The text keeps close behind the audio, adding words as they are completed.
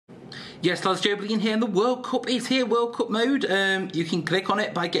Yes, lads, JOEBILINE here, and the World Cup is here, World Cup mode. You can click on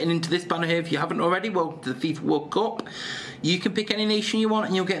it by getting into this banner here if you haven't already. Welcome to the FIFA World Cup. You can pick any nation you want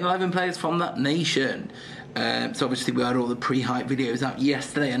and you'll get 11 players from that nation. So obviously we had all the pre-hype videos out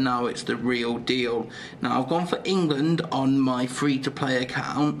yesterday and now it's the real deal. Now I've gone for England on my free-to-play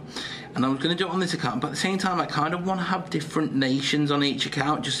account, and I was going to do it on this account, but at the same time I kind of want to have different nations on each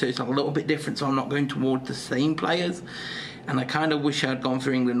account just so it's a little bit different, so I'm not going towards the same players. And I kind of wish I'd gone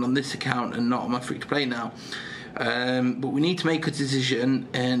for England on this account and not on my free-to-play now. But we need to make a decision,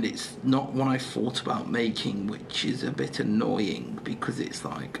 and it's not one I thought about making, which is a bit annoying because it's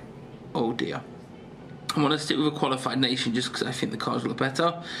like, oh dear. I want to stick with a qualified nation just because I think the cards look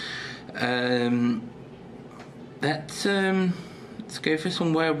better. Let's go for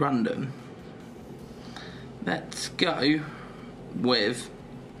somewhere random. Let's go with...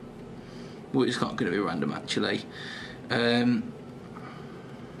 well, it's not going to be random actually. Right,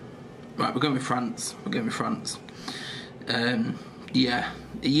 we're going with France. Yeah,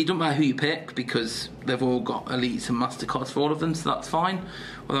 you don't matter who you pick because they've all got elites and mastercards for all of them, so that's fine.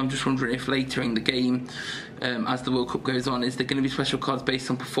 Well, I'm just wondering if later in the game, as the World Cup goes on, is there going to be special cards based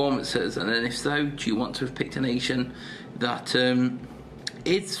on performances? And then if so, do you want to have picked a nation that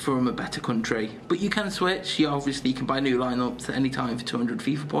is from a better country? But you can switch. You obviously can buy new lineups at any time for 200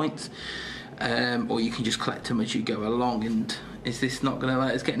 FIFA points. Or you can just collect them as you go along. And is this not going to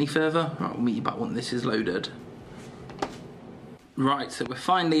let us get any further? Right, we'll meet you back when this is loaded. Right, so we're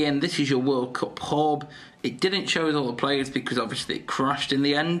finally in. This is your World Cup hub. It didn't show us all the players because obviously it crashed in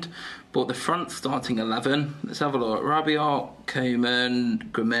the end. But the France starting 11. Let's have a look. Rabiot,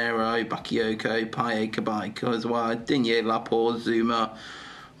 Coman, Guerrero, Bakayoko, Payet, Kabay, Kozwa, Digne, Laporte, Zuma,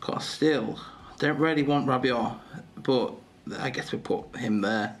 Costil. Don't really want Rabiot, but I guess we'll put him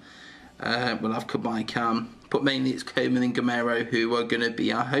there. We'll have Kabay, Cam, but mainly it's Coman and Guerrero who are going to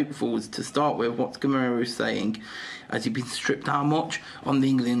be our hopefuls to start with. What's Guerrero saying? Has he been stripped down much? On the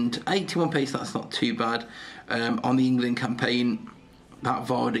England 81 pace, that's not too bad. On the England campaign, that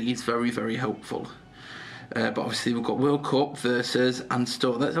Vardy is very, very helpful. But obviously we've got World Cup versus and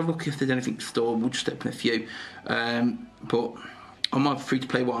store. Let's have a look if there's anything to store. We'll just open a few. But on my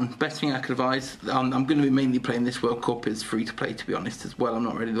free-to-play one, best thing I could advise, I'm going to be mainly playing this World Cup as free-to-play, to be honest, as well. I'm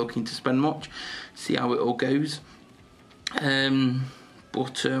not really looking to spend much. See how it all goes.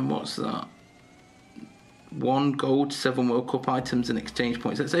 What's that? 1 gold, 7 World Cup items and exchange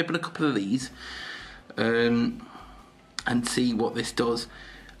points. Let's open a couple of these and see what this does.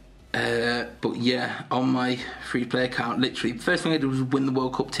 But yeah, on my free-to-play account, literally, the first thing I did was win the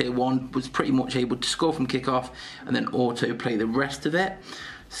World Cup Tier 1, was pretty much able to score from kick-off and then auto-play the rest of it.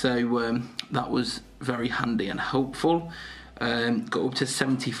 So that was very handy and helpful. Got up to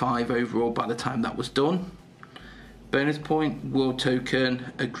 75 overall by the time that was done. Bonus point, world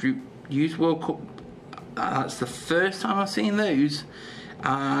token, a group used World Cup. That's the first time I've seen those.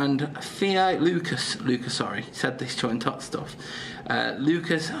 And Lucas, sorry, said this during top stuff.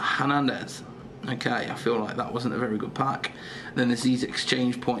 Lucas Hernandez. Okay, I feel like that wasn't a very good pack. And then there's these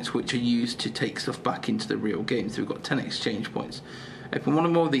exchange points which are used to take stuff back into the real game. So we've got 10 exchange points. Open one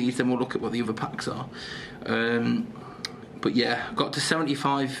more of these, then we'll look at what the other packs are. But yeah, got to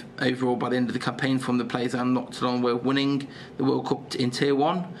 75 overall by the end of the campaign from the players I unlocked along with winning the World Cup in Tier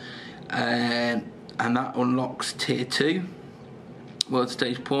 1. And that unlocks Tier 2. World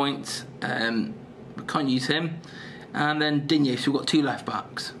stage points. We can't use him. And then Digne, so we've got 2 left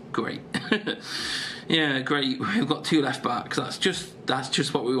backs. Great. Yeah, great. We've got 2 left backs. That's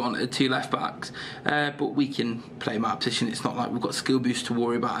just what we wanted, 2 left backs. But we can play my position. It's not like we've got skill boost to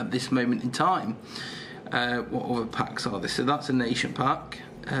worry about at this moment in time. What other packs are there? So that's a nation pack.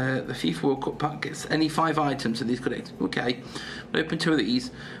 The FIFA World Cup pack gets any 5 items, so these could... okay, we'll open 2 of these.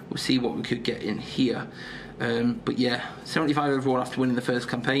 We'll see what we could get in here. But yeah, 75 overall after winning the first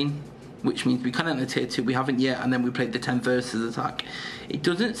campaign, which means we can enter Tier 2. We haven't yet, and then we played the 10 versus attack. It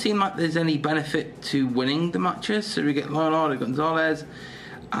doesn't seem like there's any benefit to winning the matches, so we get Leonardo Gonzalez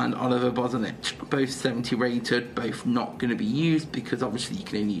and Oliver Bozanic, both 70 rated, both not going to be used because obviously you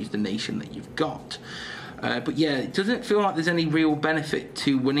can only use the nation that you've got. But yeah, it doesn't feel like there's any real benefit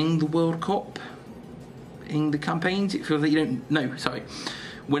to winning the World Cup in the campaigns. It feels like you don't... no, sorry.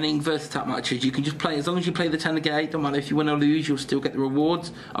 Winning versus attack matches, you can just play, as long as you play the 10 a game, don't matter if you win or lose, you'll still get the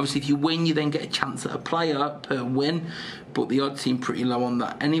rewards. Obviously if you win, you then get a chance at a player per win, but the odds seem pretty low on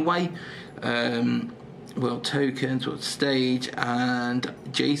that anyway. World tokens, world stage, and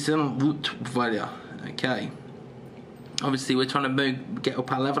Jason Routvalia. Okay. Obviously we're trying to get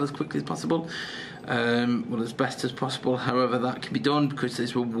up our level as quickly as possible. Well, as best as possible, however that can be done because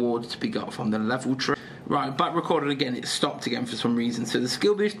there's rewards to be got from the level tree. Right, back recorded again. It stopped again for some reason. So the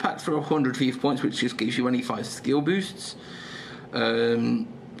skill boost pack for 100 FIFA points, which just gives you any 5 skill boosts. Training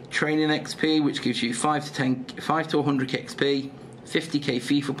XP, which gives you 5 to 100 XP, 50k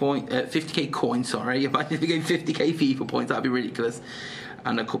FIFA point, 50k coins. Sorry, imagine if you gave 50k FIFA points, that'd be ridiculous.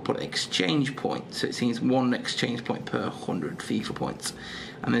 And a couple of exchange points. So it seems 1 exchange point per 100 FIFA points.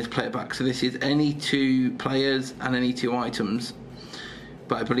 And then to play it back. So this is any 2 players and any 2 items.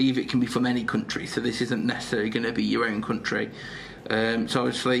 But I believe it can be from any country, so this isn't necessarily going to be your own country. So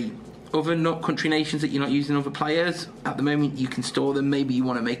obviously, other country nations that you're not using other players, at the moment you can store them. Maybe you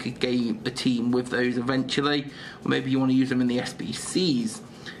want to make a team with those eventually, or maybe you want to use them in the SBCs.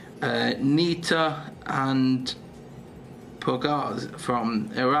 Nita and Pogaz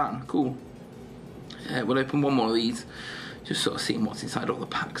from Iran, cool. We'll open one more of these, just sort of seeing what's inside all the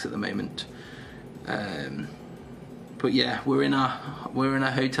packs at the moment. But yeah, we're in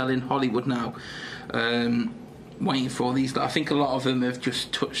a hotel in Hollywood now, waiting for all these. I think a lot of them have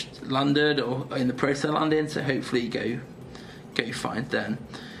just landed or are in the process of landing, so hopefully go find them,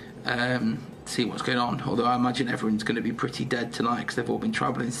 see what's going on. Although I imagine everyone's going to be pretty dead tonight because they've all been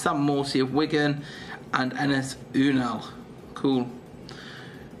travelling. Sam Morsey of Wigan and NS Unal, cool.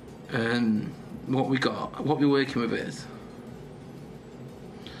 What we got? What we're working with is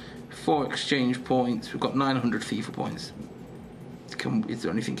 4 exchange points. We've got 900 FIFA points. Is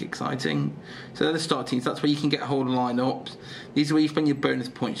there anything exciting? So they're the start teams. That's where you can get a whole lineups. These are where you spend your bonus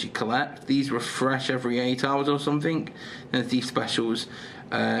points you collect. These refresh every 8 hours or something. There's these specials,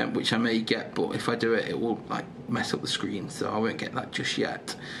 which I may get, but if I do it, it will like mess up the screen, so I won't get that just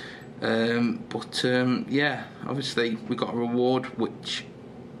yet. Yeah, obviously we got a reward. Which,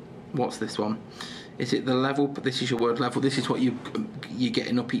 what's this one? Is it the level? But this is your word level. This is what you're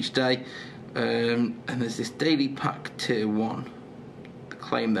getting up each day. And there's this daily pack tier 1.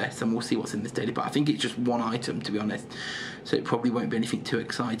 Claim this, and we'll see what's in this daily pack. I think it's just 1 item, to be honest, so it probably won't be anything too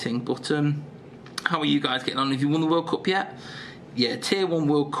exciting. But how are you guys getting on? Have you won the World Cup yet? Yeah, tier 1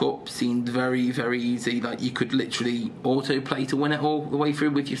 World Cup seemed very, very easy. Like, you could literally auto-play to win it all the way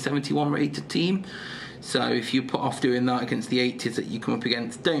through with your 71 rated team. So if you put off doing that against the 80s that you come up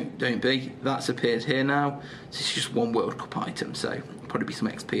against, don't be. That's appeared here now. So it's just 1 World Cup item, so probably be some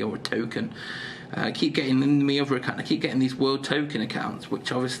XP or a token. I keep getting in my other account. I keep getting these world token accounts, which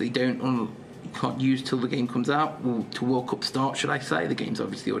obviously you can't use till the game comes out, or to World Cup start, should I say? The game's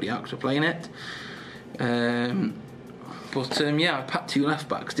obviously already out, 'cause we're playing it. Yeah, I packed 2 left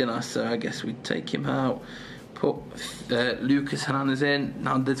backs, didn't I? So I guess we'd take him out. Put Lucas Hernandez in.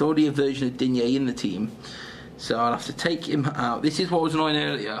 Now there's already a version of Digne in the team, so I'll have to take him out. This is what was annoying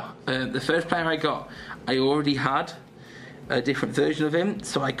earlier. The first player I got, I already had a different version of him,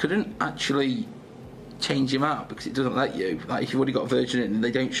 so I couldn't actually change him out because it doesn't let you. Like, if you've already got a version in, they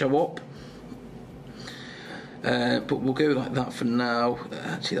don't show up. But we'll go like that for now.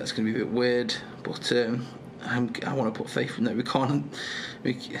 Actually, that's going to be a bit weird, but I want to put faith in that. We can't.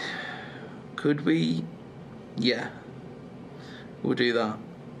 Could we? Yeah, we'll do that,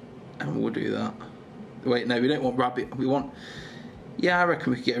 and we'll do that. Wait, no, we don't want Rabiot. We want. Yeah, I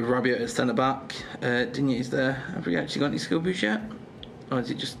reckon we could get a Rabiot at centre back. Digne's there. Have we actually got any skill boost yet? Or is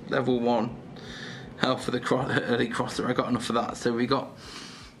it just level 1? Hell, for the early crosser, I got enough for that. So we've got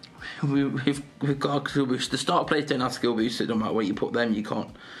a skill boost. The starter players don't have skill boost, so it doesn't matter where you put them, you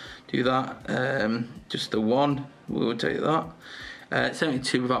can't do that. Just the 1, we'll take that.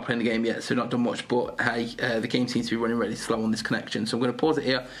 72 without playing the game yet, so not done much, but hey, the game seems to be running really slow on this connection, so I'm going to pause it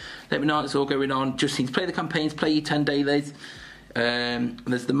here. Let me know how it's all going on. Just need to play the campaigns, play your 10 dailies.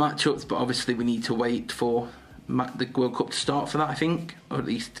 There's the matchups, but obviously we need to wait for the World Cup to start for that, I think, or at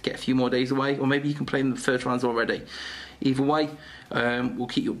least get a few more days away, or maybe you can play in the first rounds already. Either way, we'll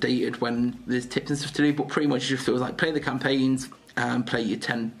keep you updated when there's tips and stuff to do, but pretty much it just feels like play the campaigns and play your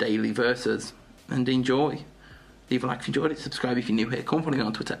 10 daily verses and enjoy. Leave a like if you enjoyed it, subscribe if you're new here, come follow me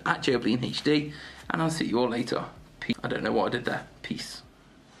on Twitter at joebilineHD, and I'll see you all later. Peace. I don't know what I did there. Peace.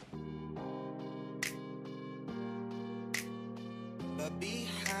 But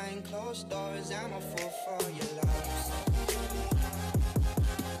behind closed doors, I'm a fool for your love.